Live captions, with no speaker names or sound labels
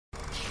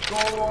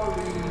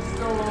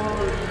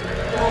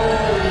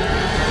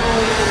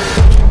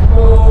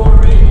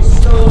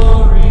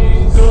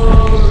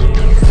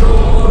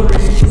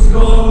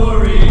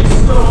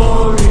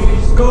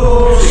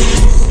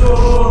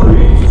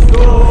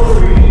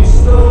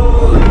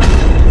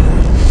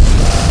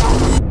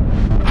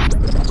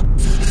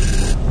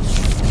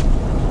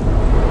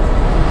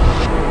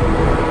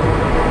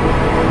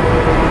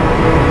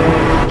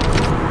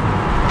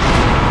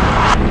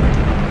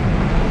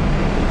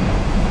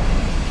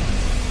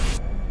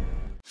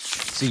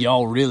So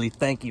y'all really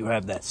think you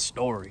have that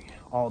story,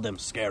 all them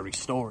scary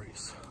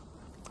stories.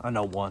 I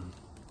know one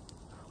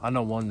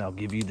that'll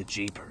give you the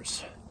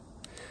jeepers.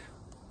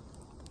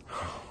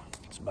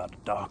 It's about a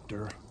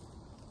doctor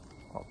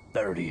on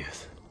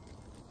 30th.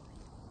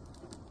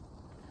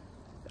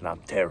 And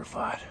I'm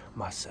terrified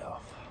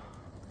myself,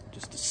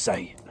 just to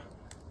say it.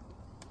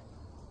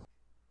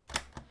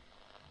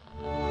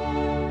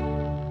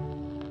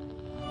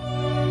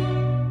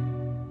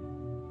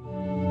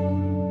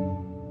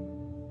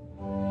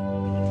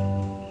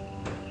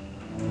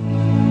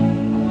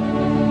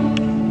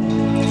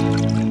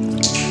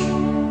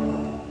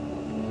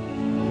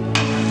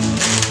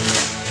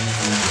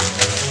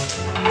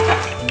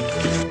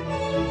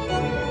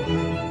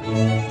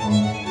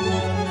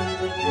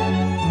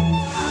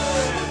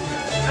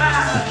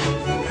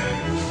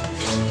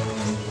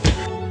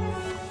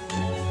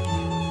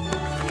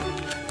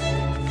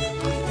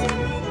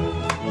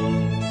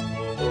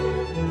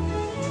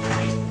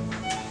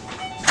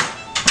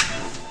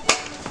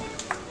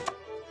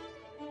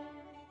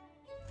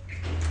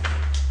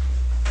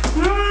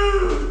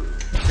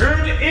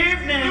 Good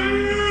evening,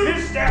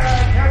 Mr.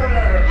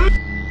 Governor.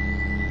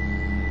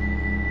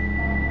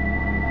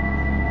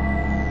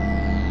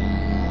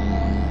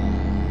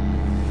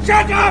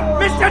 Shut up,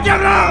 Mr.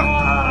 Governor!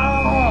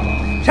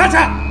 Shut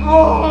up!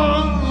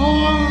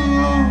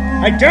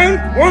 I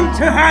don't want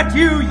to hurt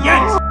you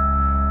yet,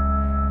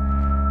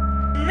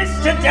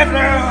 Mr.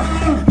 Governor.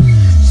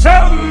 So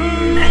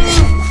many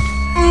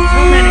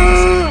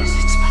discoveries.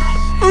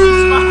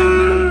 It's fine.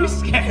 Don't be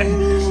scared.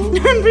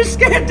 Don't be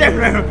scared,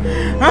 Governor.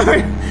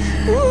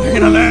 We're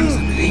gonna learn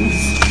some things.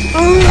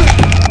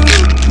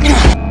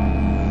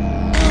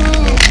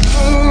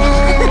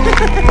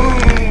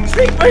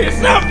 Speak for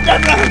yourself,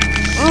 Governor!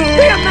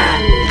 Be a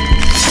man!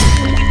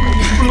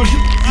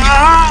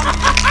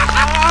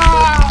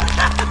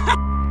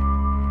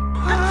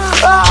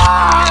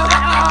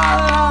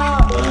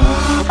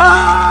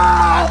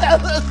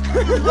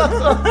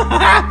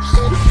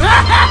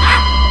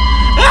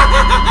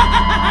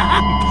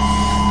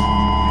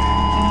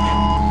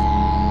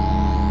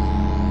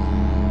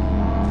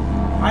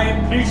 I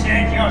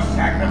appreciate your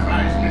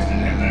sacrifice, Mr.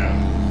 Governor.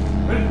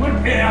 But Wood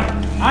here,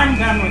 I'm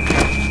done with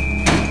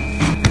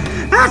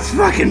you. That's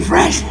fucking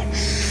fresh!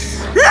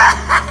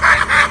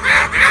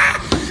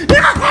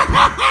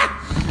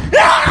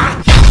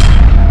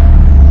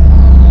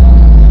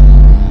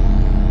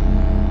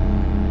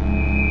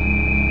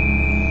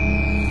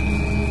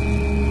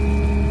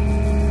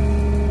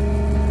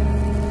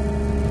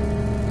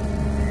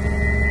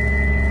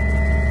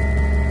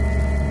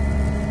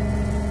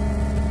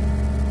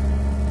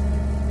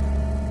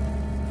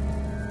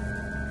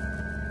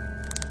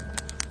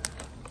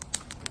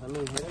 Let me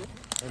hit him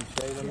and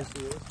shave him.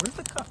 See this. Where's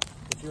the cup?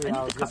 If you were,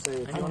 I was just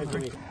saying, if you want to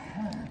drink.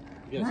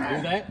 You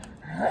guys do that?